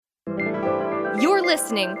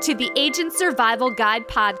listening to the Agent Survival Guide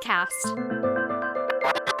podcast,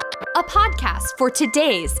 a podcast for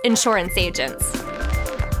today's insurance agents.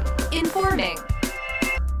 Informing,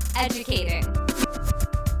 educating,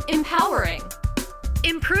 empowering,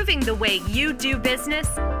 improving the way you do business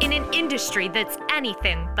in an industry that's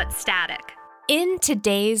anything but static. In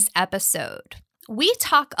today's episode, we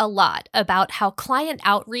talk a lot about how client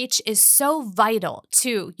outreach is so vital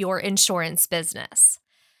to your insurance business.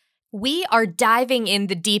 We are diving in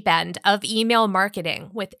the deep end of email marketing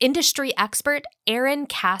with industry expert Aaron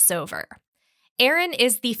Kassover. Aaron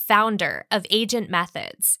is the founder of Agent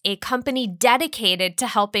Methods, a company dedicated to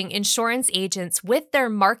helping insurance agents with their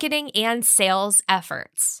marketing and sales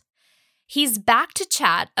efforts. He's back to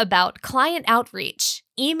chat about client outreach,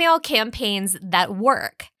 email campaigns that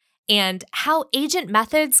work, and how Agent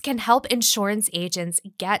Methods can help insurance agents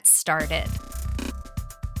get started.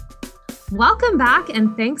 Welcome back,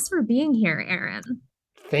 and thanks for being here, Aaron.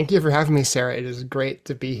 Thank you for having me, Sarah. It is great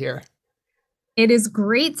to be here. It is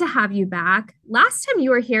great to have you back. Last time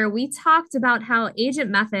you were here, we talked about how Agent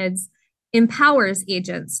Methods empowers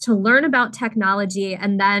agents to learn about technology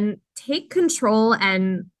and then take control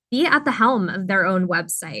and be at the helm of their own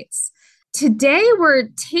websites. Today, we're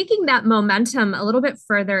taking that momentum a little bit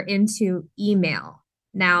further into email.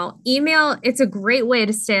 Now, email, it's a great way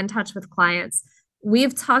to stay in touch with clients.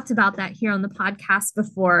 We've talked about that here on the podcast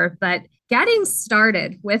before, but getting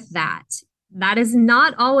started with that is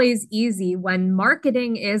not always easy when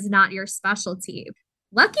marketing is not your specialty.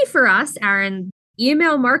 Lucky for us, Aaron,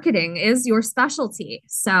 email marketing is your specialty.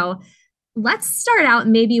 So let's start out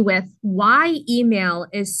maybe with why email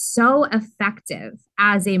is so effective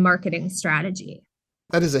as a marketing strategy.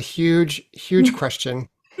 That is a huge question.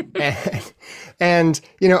 And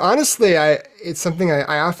honestly, it's something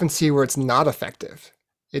I often see where it's not effective.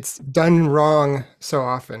 It's done wrong so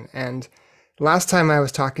often. And last time I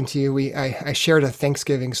was talking to you, I shared a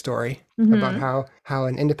Thanksgiving story about how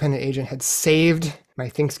an independent agent had saved my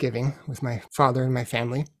Thanksgiving with my father and my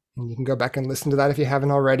family. And you can go back and listen to that if you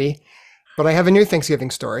haven't already. But I have a new Thanksgiving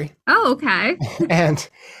story. Oh, okay.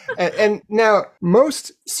 and now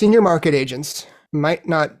most senior market agents might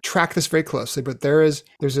not track this very closely, but there's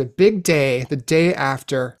a big day, the day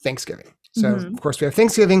after Thanksgiving. So of course we have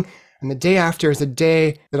Thanksgiving, and the day after is a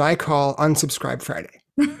day that I call Unsubscribe Friday.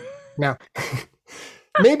 Now,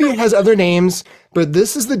 maybe it has other names, but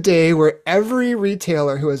this is the day where every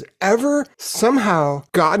retailer who has ever somehow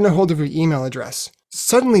gotten a hold of your email address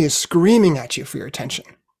suddenly is screaming at you for your attention.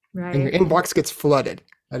 Right. And your inbox gets flooded.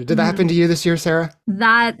 Did that happen to you this year, Sarah?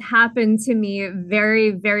 That happened to me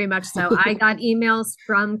very, very much so. I got emails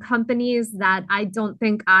from companies that I don't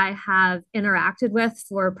think I have interacted with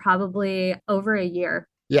for probably over a year.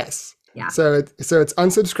 Yes. Yeah. So it's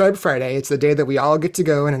Unsubscribe Friday. It's the day that we all get to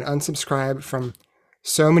go in and unsubscribe from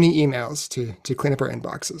so many emails to clean up our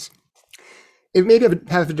inboxes. It may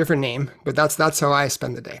have a different name, but that's how I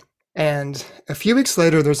spend the day. And a few weeks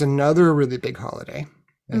later, there's another really big holiday.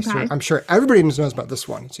 Okay. I'm sure everybody knows about this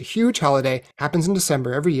one. It's a huge holiday, happens in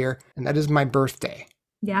December every year, and that is my birthday.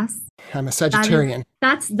 Yes. I'm a Sagittarian.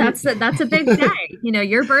 That's a big day.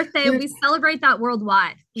 Your birthday, we celebrate that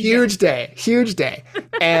worldwide. Huge day.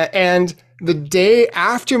 and the day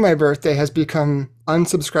after my birthday has become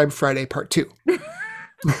Unsubscribe Friday Part 2.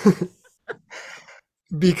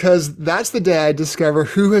 Because that's the day I discover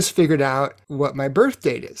who has figured out what my birth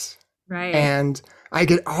date is. Right. And I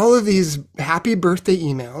get all of these happy birthday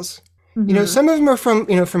emails. Some of them are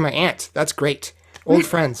from my aunt. That's great. Old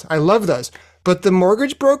friends. I love those. But the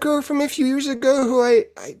mortgage broker from a few years ago, who I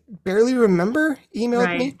barely remember,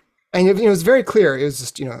 emailed me. And it was very clear. It was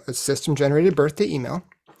just, a system-generated birthday email.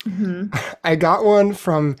 I got one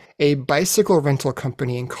from a bicycle rental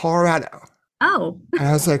company in Colorado. Oh. And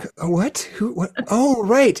I was like, what? Who? What? Oh,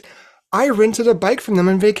 right. I rented a bike from them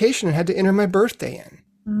on vacation and had to enter my birthday in.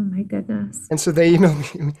 Oh, my goodness. And so they emailed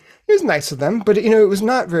me. It was nice of them, but it was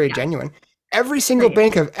not very genuine. Every single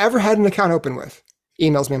bank I've ever had an account open with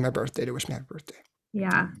emails me on my birthday to wish me happy birthday.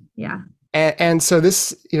 Yeah. And so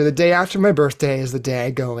this, the day after my birthday is the day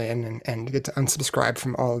I go in and get to unsubscribe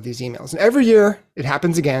from all of these emails. And every year it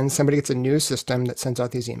happens again. Somebody gets a new system that sends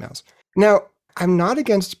out these emails. Now, I'm not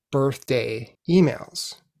against birthday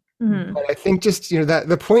emails. But I think just, that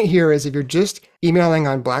the point here is if you're just emailing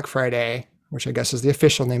on Black Friday, which I guess is the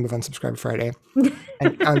official name of Unsubscribe Friday,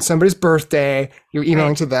 and on somebody's birthday, you're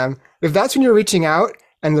emailing to them. If that's when you're reaching out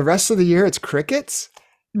and the rest of the year it's crickets,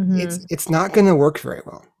 it's not going to work very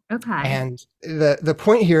well. Okay. And the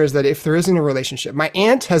point here is that if there isn't a relationship, my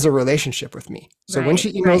aunt has a relationship with me. So when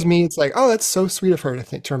she emails me, it's like, oh, that's so sweet of her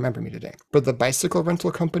to remember me today. But the bicycle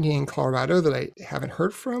rental company in Colorado that I haven't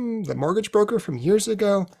heard from, the mortgage broker from years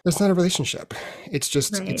ago, there's not a relationship. It's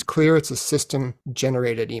just, it's clear it's a system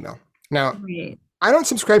generated email. Now, I don't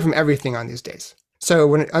subscribe from everything on these days. So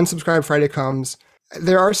when Unsubscribe Friday comes,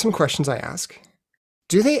 there are some questions I ask.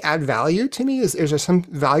 Do they add value to me? Is there some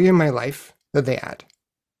value in my life that they add?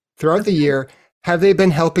 Throughout the year, have they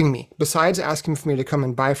been helping me? Besides asking for me to come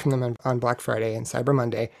and buy from them on Black Friday and Cyber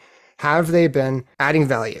Monday, have they been adding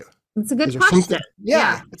value? It's a good question.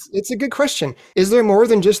 Yeah. It's a good question. Is there more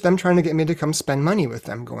than just them trying to get me to come spend money with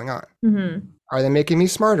them going on? Mm-hmm. Are they making me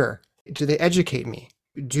smarter? Do they educate me?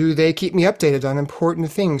 Do they keep me updated on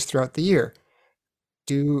important things throughout the year?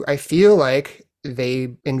 Do I feel like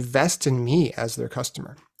they invest in me as their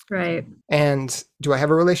customer? Right. And do I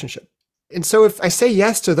have a relationship? And so if I say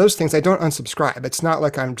yes to those things, I don't unsubscribe. It's not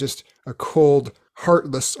like I'm just a cold,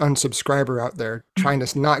 heartless unsubscriber out there trying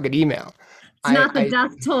to not get email. It's not the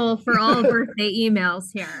death toll for all birthday emails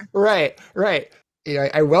here. Right. You know,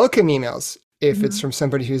 I welcome emails if it's from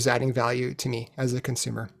somebody who's adding value to me as a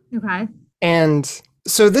consumer. Okay. And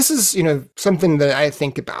so this is, you know, something that I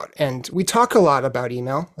think about. And we talk a lot about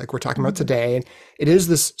email, like we're talking about today. And it is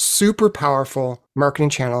this super powerful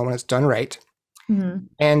marketing channel when it's done right.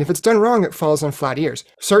 And if it's done wrong, it falls on flat ears.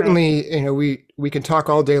 Certainly, you know, we can talk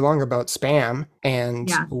all day long about spam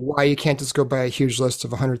and why you can't just go buy a huge list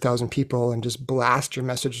of 100,000 people and just blast your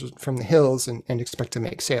message from the hills and expect to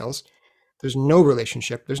make sales. There's no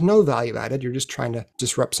relationship. There's no value added. You're just trying to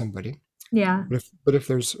disrupt somebody. Yeah. But if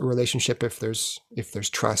there's a relationship, if there's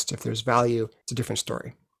trust, if there's value, it's a different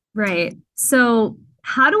story. Right. So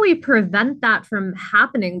how do we prevent that from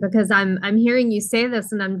happening? Because I'm hearing you say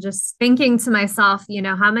this and I'm just thinking to myself, you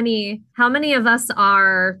know, how many of us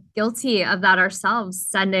are guilty of that ourselves,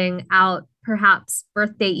 sending out perhaps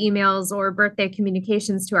birthday emails or birthday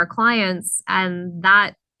communications to our clients, and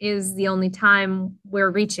that is the only time we're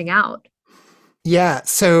reaching out. Yeah.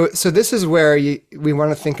 So this is where we want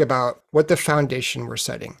to think about what the foundation we're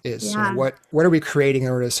setting is. Yeah. You know, what are we creating in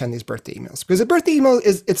order to send these birthday emails? Because a birthday email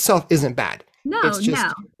itself isn't bad. No,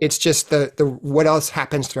 it's just the what else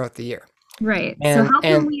happens throughout the year. Right. So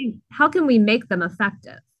how can we make them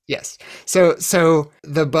effective? Yes. So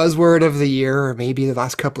the buzzword of the year, or maybe the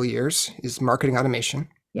last couple of years, is marketing automation.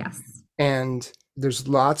 Yes. And there's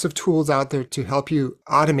lots of tools out there to help you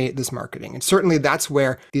automate this marketing. And certainly that's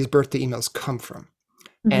where these birthday emails come from.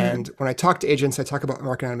 And when I talk to agents, I talk about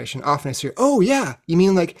marketing automation. Often I say, oh yeah, you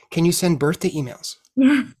mean like, can you send birthday emails?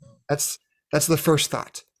 Yeah. That's the first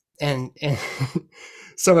thought. And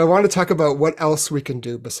so I want to talk about what else we can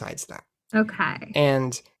do besides that. Okay.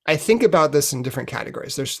 And I think about this in different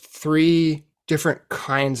categories. There's 3 different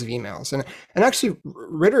kinds of emails. And actually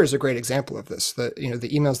Ritter is a great example of this. The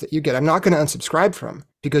emails that you get, I'm not going to unsubscribe from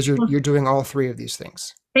because you're doing all 3 of these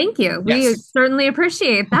things. Thank you. Yes. We certainly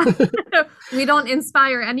appreciate that. We don't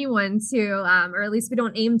inspire anyone to, or at least we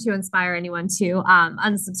don't aim to inspire anyone to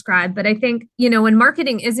unsubscribe. But I think, you know, when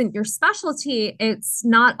marketing isn't your specialty, it's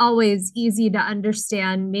not always easy to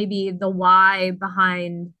understand maybe the why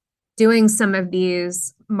behind doing some of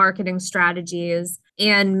these marketing strategies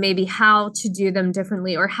and maybe how to do them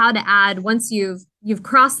differently, or how to add once you've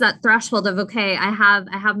crossed that threshold of, okay, I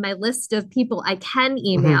have my list of people I can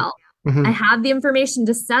email. I have the information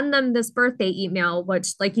to send them this birthday email,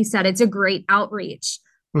 which, like you said, it's a great outreach.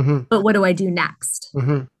 But what do I do next?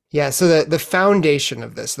 Yeah. So the foundation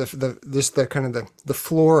of this, the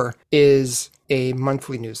floor is a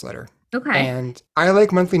monthly newsletter. Okay. And I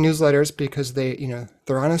like monthly newsletters because they're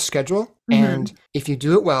on a schedule. And if you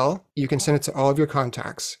do it well, you can send it to all of your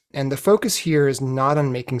contacts. And the focus here is not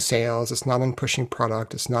on making sales. It's not on pushing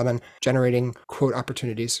product. It's not on generating quote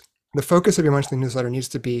opportunities. The focus of your monthly newsletter needs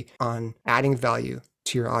to be on adding value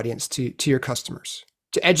to your audience, to your customers,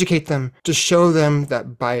 to educate them, to show them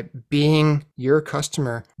that by being your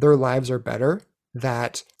customer, their lives are better,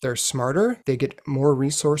 that they're smarter, they get more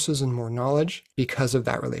resources and more knowledge because of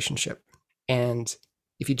that relationship. And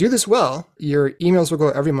if you do this well, your emails will go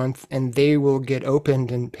every month and they will get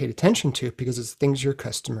opened and paid attention to because it's things your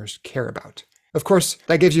customers care about. Of course,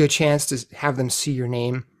 that gives you a chance to have them see your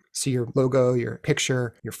name, see your logo, your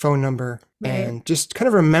picture, your phone number, and just kind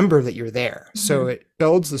of remember that you're there. So it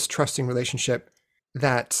builds this trusting relationship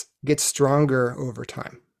that gets stronger over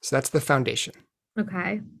time. So that's the foundation.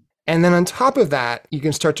 Okay. And then on top of that, you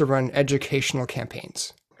can start to run educational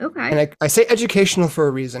campaigns. Okay. And I say educational for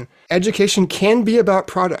a reason. Education can be about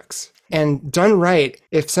products. And done right,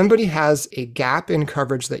 if somebody has a gap in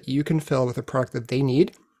coverage that you can fill with a product that they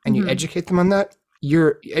need, and you educate them on that,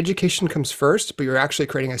 your education comes first, but you're actually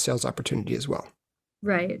creating a sales opportunity as well.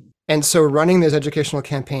 Right. And so running those educational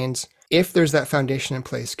campaigns, if there's that foundation in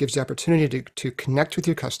place, gives the opportunity to connect with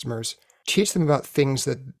your customers, teach them about things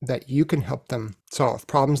that you can help them solve,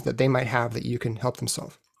 problems that they might have that you can help them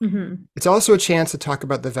solve. Mm-hmm. It's also a chance to talk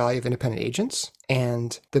about the value of independent agents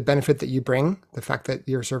and the benefit that you bring, the fact that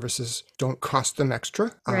your services don't cost them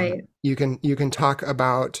extra. Right. You can talk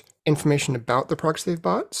about information about the products they've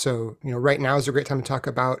bought. So, right now is a great time to talk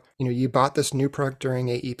about, you bought this new product during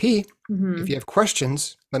AEP. Mm-hmm. If you have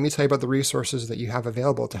questions, let me tell you about the resources that you have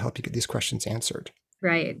available to help you get these questions answered.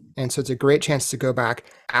 Right. And so it's a great chance to go back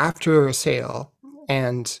after a sale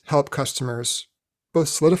and help customers both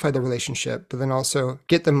solidify the relationship, but then also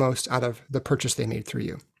get the most out of the purchase they made through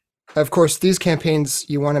you. Of course, these campaigns,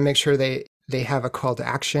 you want to make sure they have a call to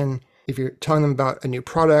action. If you're telling them about a new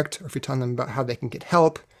product, or if you're telling them about how they can get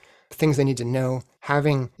help, things they need to know,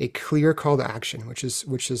 having a clear call to action, which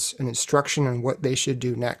is an instruction on what they should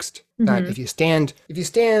do next. Mm-hmm. That if you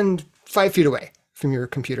stand 5 feet away from your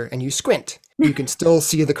computer and you squint, you can still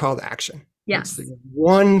see the call to action. Yes. It's the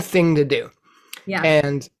one thing to do. Yeah.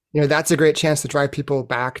 And that's a great chance to drive people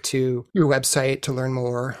back to your website to learn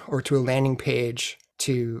more, or to a landing page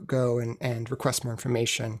to go and request more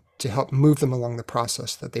information to help move them along the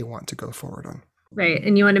process that they want to go forward on. Right.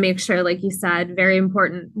 And you want to make sure, like you said, very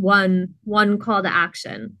important, one call to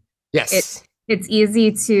action. Yes. It's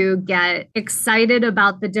easy to get excited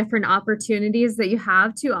about the different opportunities that you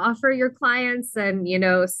have to offer your clients and,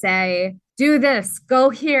 say, do this, go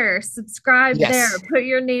here, subscribe there, put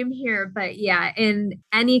your name here. But yeah, in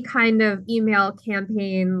any kind of email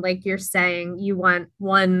campaign, like you're saying, you want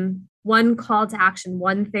one call to action,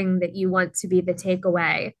 one thing that you want to be the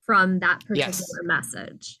takeaway from that particular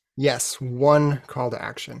message. Yes, one call to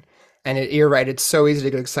action. And you're right, it's so easy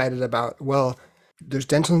to get excited about, well, there's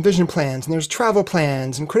dental and vision plans, and there's travel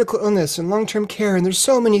plans, and critical illness, and long-term care, and there's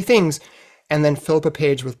so many things. And then fill up a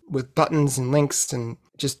page with buttons and links and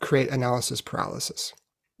just create analysis paralysis.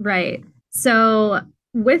 Right. So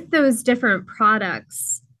with those different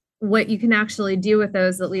products, what you can actually do with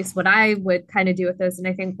those, at least what I would kind of do with those, and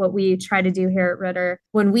I think what we try to do here at Ritter,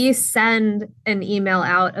 when we send an email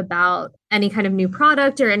out about any kind of new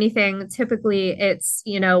product or anything, typically it's,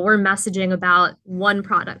 we're messaging about one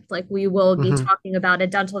product. Like we will be talking about a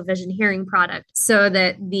dental vision hearing product, so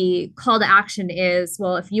that the call to action is,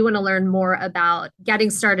 well, if you want to learn more about getting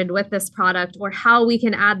started with this product or how we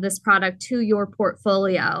can add this product to your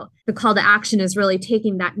portfolio, the call to action is really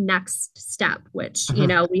taking that next step, which,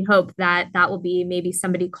 we hope that will be maybe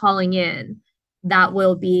somebody calling in. That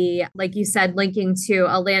will be, like you said, linking to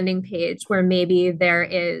a landing page where maybe there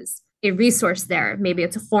is a resource there. Maybe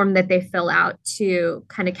it's a form that they fill out to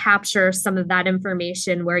kind of capture some of that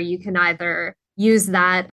information, where you can either use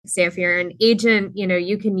that, say if you're an agent,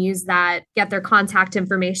 you can use that, get their contact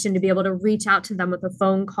information to be able to reach out to them with a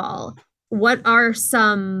phone call. What are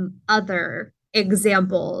some other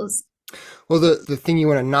examples? Well, the thing you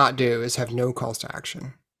want to not do is have no calls to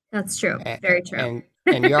action. That's true. Very true.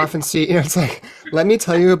 And you often see, it's like, let me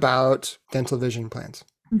tell you about dental vision plans.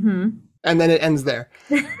 Mm-hmm. And then it ends there.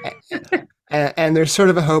 and there's sort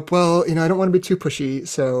of a hope, well, I don't want to be too pushy,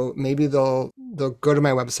 so maybe they'll go to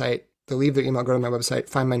my website, they'll leave their email, go to my website,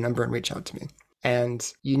 find my number, and reach out to me.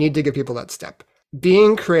 And you need to give people that step.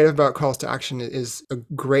 Being creative about calls to action is a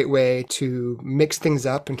great way to mix things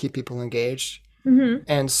up and keep people engaged. Mm-hmm.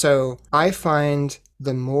 And so I find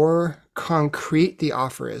the more concrete the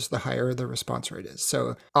offer is, the higher the response rate is.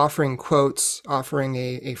 So offering quotes, offering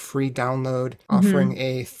a free download, offering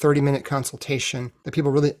a 30-minute consultation that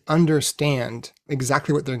people really understand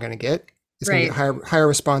exactly what they're going to get is going to get higher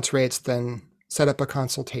response rates than set up a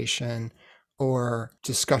consultation or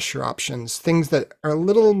discuss your options, things that are a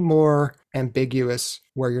little more ambiguous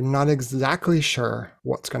where you're not exactly sure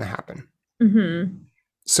what's going to happen. Mm-hmm.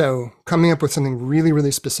 So coming up with something really,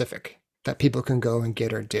 really specific that people can go and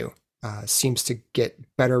get or do seems to get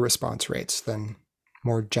better response rates than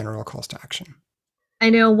more general calls to action. I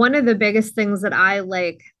know one of the biggest things that I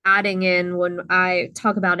like adding in when I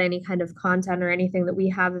talk about any kind of content or anything that we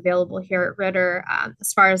have available here at Ritter,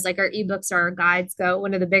 as far as like our ebooks or our guides go,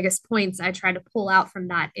 one of the biggest points I try to pull out from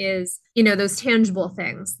that is, those tangible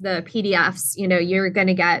things, the PDFs, you're going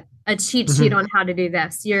to get a cheat sheet on how to do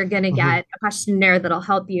this. You're going to get a questionnaire that'll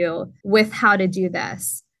help you with how to do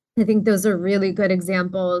this. I think those are really good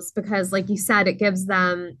examples because, like you said, it gives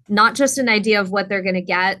them not just an idea of what they're going to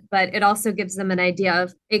get, but it also gives them an idea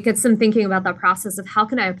of, it gets them thinking about the process of how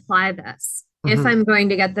can I apply this? If I'm going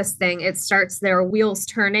to get this thing, it starts their wheels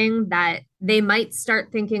turning that they might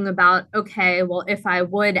start thinking about, okay, well, if I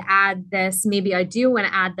would add this, maybe I do want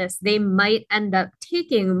to add this. They might end up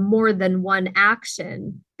taking more than one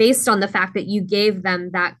action based on the fact that you gave them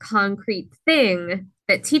that concrete thing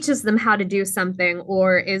that teaches them how to do something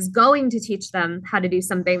or is going to teach them how to do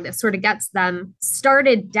something that sort of gets them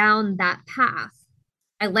started down that path.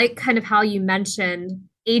 I like kind of how you mentioned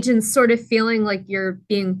agents sort of feeling like you're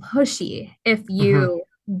being pushy if you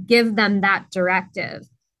give them that directive.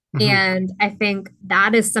 And I think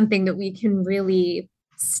that is something that we can really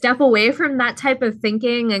step away from that type of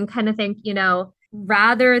thinking and kind of think,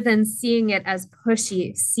 rather than seeing it as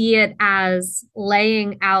pushy, see it as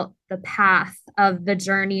laying out the path of the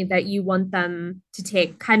journey that you want them to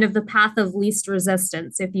take, kind of the path of least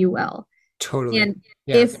resistance, if you will. Totally. And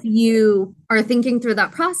if you are thinking through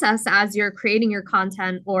that process as you're creating your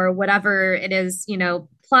content or whatever it is,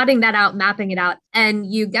 plotting that out, mapping it out, and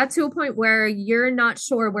you get to a point where you're not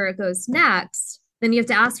sure where it goes next, then you have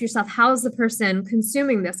to ask yourself, how is the person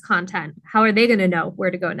consuming this content? How are they going to know where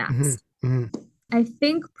to go next? I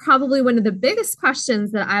think probably one of the biggest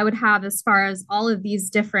questions that I would have as far as all of these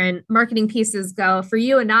different marketing pieces go, for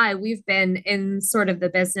you and I, we've been in sort of the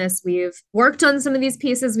business. We've worked on some of these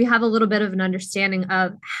pieces. We have a little bit of an understanding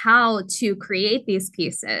of how to create these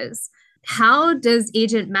pieces. How does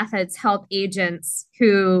Agent Methods help agents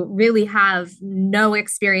who really have no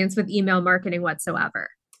experience with email marketing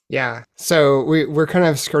whatsoever? Yeah. So we're kind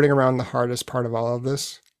of skirting around the hardest part of all of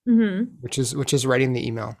this, which is writing the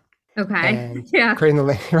email. Okay. And creating the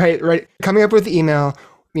link, right. Coming up with the email,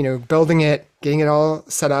 building it, getting it all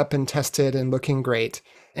set up and tested and looking great.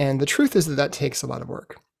 And the truth is that takes a lot of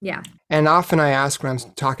work. Yeah. And often I ask when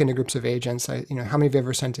I'm talking to groups of agents, how many of you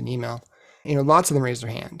ever sent an email? Lots of them raise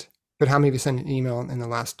their hand. But how many of you sent an email in the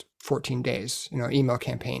last 14 days, email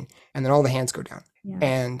campaign? And then all the hands go down. Yeah.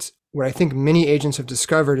 And what I think many agents have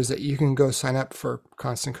discovered is that you can go sign up for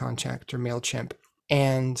Constant Contact or MailChimp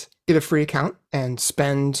and get a free account and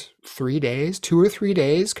spend 3 days, 2 or 3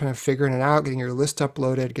 days, kind of figuring it out, getting your list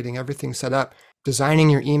uploaded, getting everything set up, designing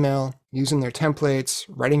your email, using their templates,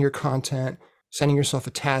 writing your content, sending yourself a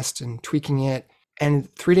test and tweaking it. And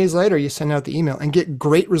 3 days later, you send out the email and get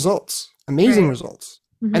great results, amazing results,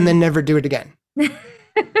 and then never do it again.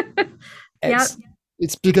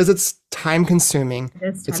 It's because it's time consuming.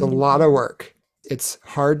 It's a lot of work. It's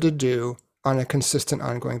hard to do on a consistent,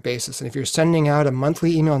 ongoing basis. And if you're sending out a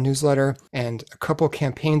monthly email newsletter and a couple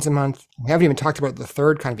campaigns a month, we haven't even talked about the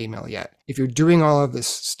third kind of email yet. If you're doing all of this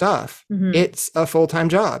stuff, it's a full-time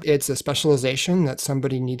job. It's a specialization that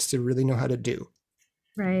somebody needs to really know how to do.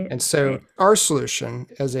 Right. And so our solution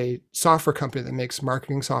as a software company that makes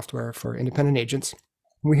marketing software for independent agents,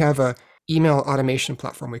 we have a email automation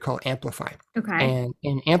platform we call Amplify. Okay.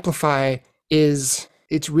 And Amplify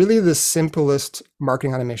it's really the simplest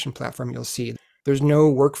marketing automation platform you'll see. There's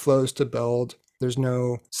no workflows to build. There's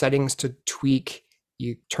no settings to tweak.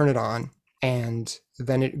 You turn it on and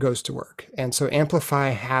then it goes to work. And so Amplify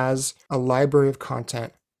has a library of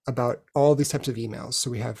content about all these types of emails.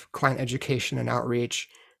 So we have client education and outreach.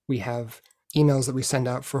 We have emails that we send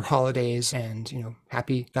out for holidays and,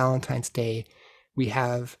 happy Valentine's Day. We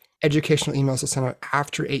have educational emails that send out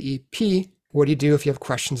after AEP. What do you do if you have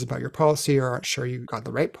questions about your policy or aren't sure you got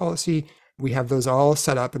the right policy? We have those all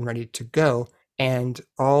set up and ready to go. And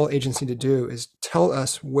all agents need to do is tell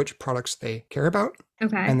us which products they care about.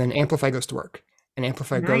 Okay. And then Amplify goes to work. And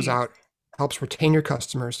Amplify goes out, helps retain your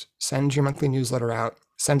customers, sends your monthly newsletter out,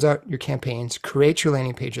 sends out your campaigns, creates your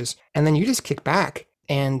landing pages, and then you just kick back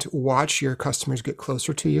and watch your customers get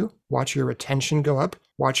closer to you, watch your retention go up,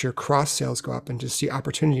 watch your cross sales go up, and just see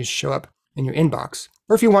opportunities show up in your inbox.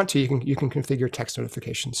 Or if you want to, you can configure text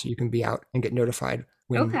notifications so you can be out and get notified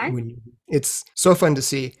when it's so fun to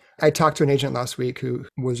see. I talked to an agent last week who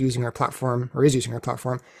was using our platform or is using our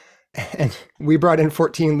platform, and we brought in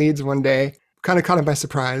 14 leads one day, kind of caught him by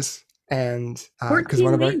surprise. And 14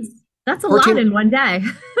 one of leads. That's a lot in one day.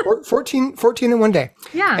 14 in one day.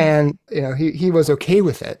 Yeah. And he was okay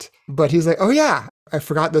with it, but he's like, oh yeah, I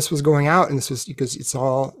forgot this was going out, and this was because it's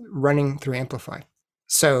all running through Amplify.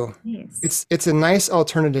 So it's a nice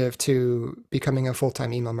alternative to becoming a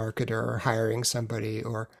full-time email marketer or hiring somebody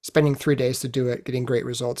or spending 3 days to do it, getting great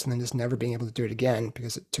results, and then just never being able to do it again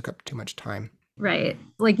because it took up too much time. Right.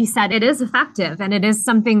 Like you said, it is effective and it is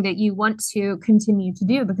something that you want to continue to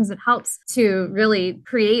do because it helps to really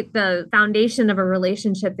create the foundation of a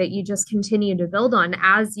relationship that you just continue to build on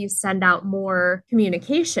as you send out more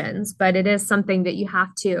communications. But it is something that you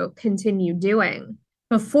have to continue doing.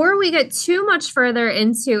 Before we get too much further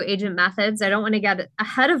into Agent Methods, I don't want to get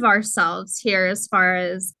ahead of ourselves here as far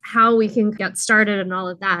as how we can get started and all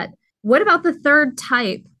of that. What about the third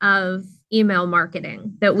type of email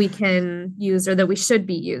marketing that we can use or that we should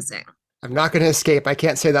be using? I'm not going to escape. I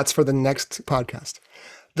can't say that's for the next podcast.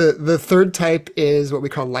 The third type is what we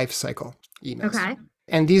call life cycle emails. Okay.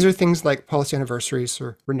 And these are things like policy anniversaries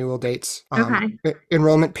or renewal dates, Okay.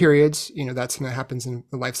 Enrollment periods. That's something that happens in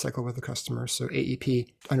the life cycle with the customer. So AEP,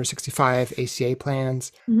 under 65, ACA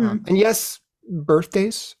plans. And yes,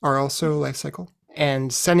 birthdays are also life cycle.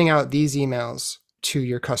 And sending out these emails to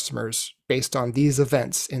your customers based on these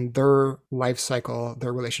events in their life cycle,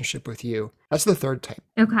 their relationship with you. That's the third type.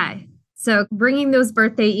 Okay. So bringing those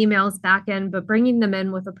birthday emails back in, but bringing them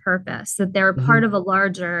in with a purpose, that they're part of a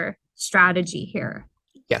larger strategy here.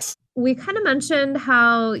 Yes. We kind of mentioned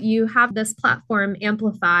how you have this platform,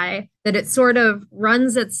 Amplify, that it sort of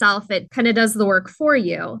runs itself. It kind of does the work for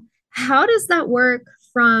you. How does that work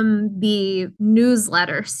from the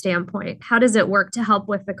newsletter standpoint? How does it work to help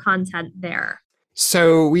with the content there?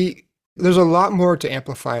 So there's a lot more to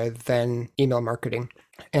Amplify than email marketing.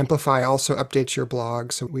 Amplify also updates your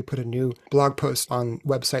blog. So we put a new blog post on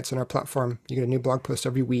websites on our platform. You get a new blog post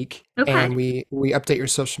every week. Okay. And we update your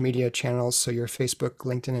social media channels. So your Facebook,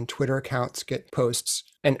 LinkedIn, and Twitter accounts get posts.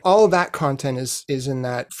 And all of that content is in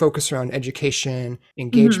that focus around education,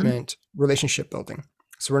 engagement, relationship building.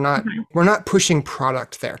 So we're not pushing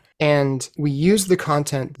product there. And we use the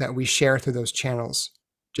content that we share through those channels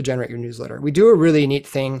to generate your newsletter. We do a really neat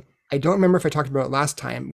thing. I don't remember if I talked about it last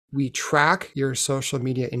time. We track your social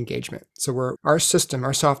media engagement. So our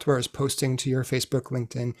software is posting to your Facebook,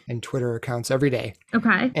 LinkedIn, and Twitter accounts every day.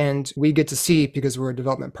 Okay. And we get to see, because we're a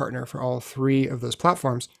development partner for all three of those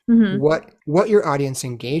platforms, what your audience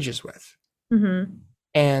engages with.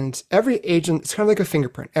 And every agent, it's kind of like a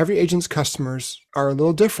fingerprint. Every agent's customers are a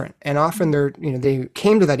little different. And often they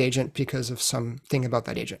came to that agent because of something about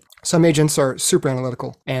that agent. Some agents are super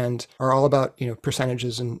analytical and are all about,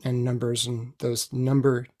 percentages and numbers and those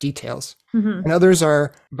number details. And others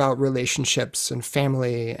are about relationships and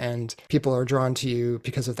family, and people are drawn to you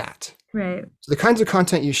because of that. Right. So the kinds of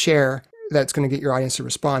content you share that's going to get your audience to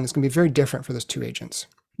respond is going to be very different for those two agents.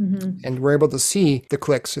 And we're able to see the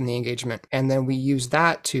clicks and the engagement. And then we use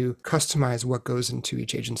that to customize what goes into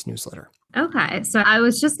each agent's newsletter. Okay. So I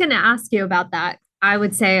was just going to ask you about that. I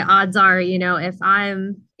would say odds are, if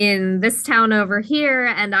I'm in this town over here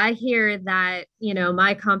and I hear that,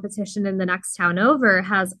 my competition in the next town over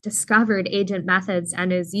has discovered Agent Methods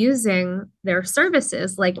and is using their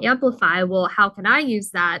services like Amplify, well, how can I use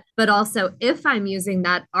that? But also, if I'm using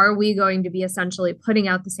that, are we going to be essentially putting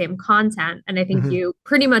out the same content? And I think you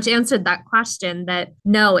pretty much answered that question, that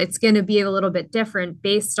no, it's going to be a little bit different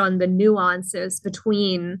based on the nuances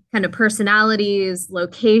between kind of personalities,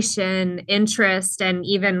 location, interest, and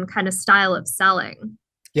even kind of style of selling.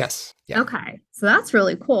 Yes. Yeah. Okay. So that's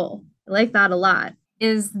really cool. I like that a lot.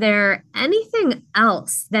 Is there anything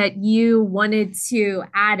else that you wanted to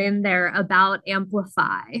add in there about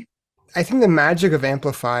Amplify? I think the magic of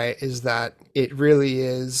Amplify is that it really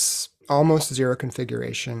is almost zero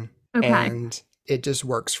configuration. Okay. And it just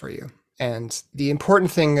works for you. And the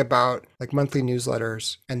important thing about like monthly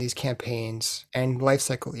newsletters and these campaigns and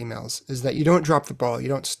lifecycle emails is that you don't drop the ball. You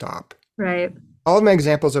don't stop. Right. All of my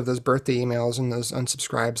examples of those birthday emails and those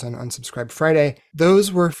unsubscribes on Unsubscribe Friday,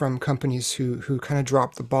 those were from companies who kind of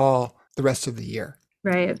dropped the ball the rest of the year.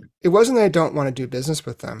 Right. It wasn't that I don't want to do business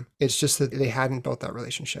with them. It's just that they hadn't built that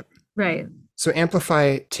relationship. Right. So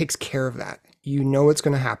Amplify takes care of that. You know what's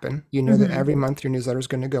going to happen. You know that every month your newsletter is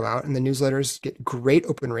going to go out, and the newsletters get great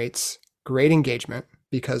open rates, great engagement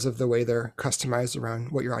because of the way they're customized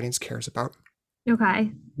around what your audience cares about. Okay.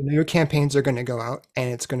 You know your campaigns are going to go out,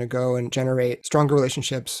 and it's going to go and generate stronger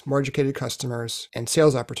relationships, more educated customers, and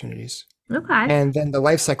sales opportunities. Okay. And then the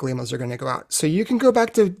lifecycle emails are going to go out. So you can go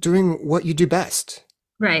back to doing what you do best.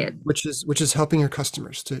 Right. Which is helping your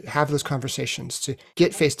customers to have those conversations, to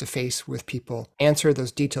get face-to-face with people, answer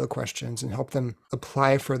those detailed questions, and help them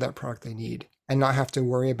apply for that product they need, and not have to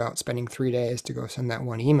worry about spending 3 days to go send that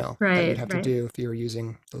one email that you'd have to do if you were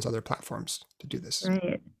using those other platforms to do this.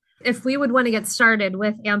 Right. If we would want to get started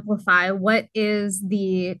with Amplify, what is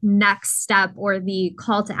the next step or the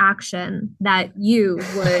call to action that you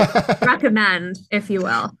would recommend, if you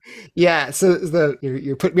will? Yeah, so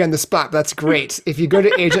you put me on the spot. That's great. If you go to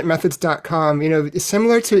agentmethods.com,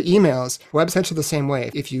 similar to emails, websites are the same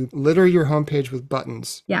way. If you litter your homepage with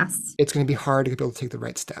buttons, yes, it's going to be hard to be able to take the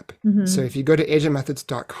right step. So if you go to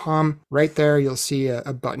agentmethods.com, right there, you'll see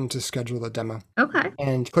a button to schedule a demo. Okay.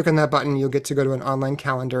 And click on that button, you'll get to go to an online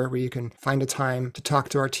calendar where you can find a time to talk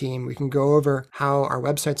to our team. We can go over how our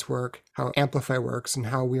websites work, how Amplify works, and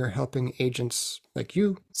how we are helping agents like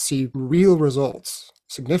you see real results.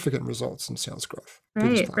 significant results in sales growth.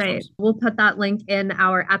 Right. We'll put that link in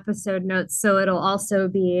our episode notes, so it'll also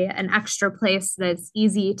be an extra place that's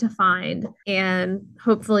easy to find. And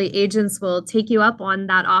hopefully agents will take you up on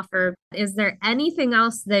that offer. Is there anything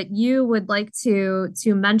else that you would like to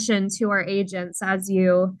mention to our agents as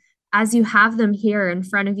you have them here in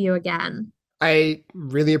front of you again? I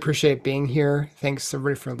really appreciate being here. Thanks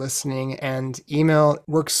everybody for listening. And email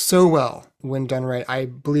works so well when done right. I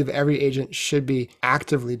believe every agent should be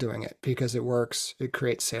actively doing it because it works. It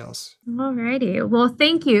creates sales. Alrighty. Well,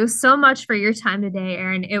 thank you so much for your time today,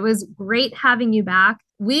 Aaron. It was great having you back.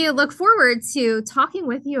 We look forward to talking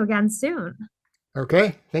with you again soon.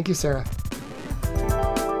 Okay. Thank you, Sarah.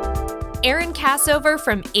 Aaron Kassover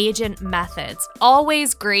from Agent Methods.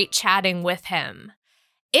 Always great chatting with him.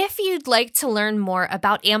 If you'd like to learn more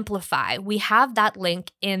about Amplify, we have that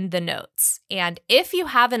link in the notes. And if you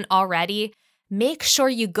haven't already, make sure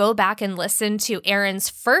you go back and listen to Aaron's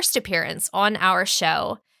first appearance on our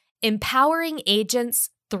show, Empowering Agents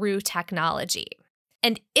Through Technology.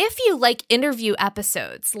 And if you like interview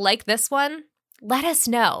episodes like this one, let us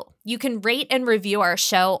know. You can rate and review our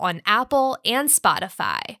show on Apple and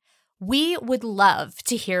Spotify. We would love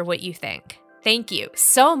to hear what you think. Thank you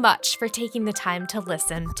so much for taking the time to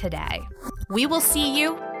listen today. We will see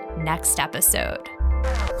you next episode.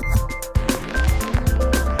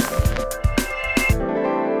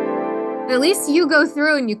 At least you go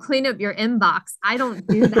through and you clean up your inbox. I don't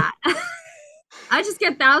do that. I just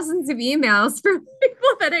get thousands of emails from people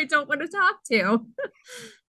that I don't want to talk to.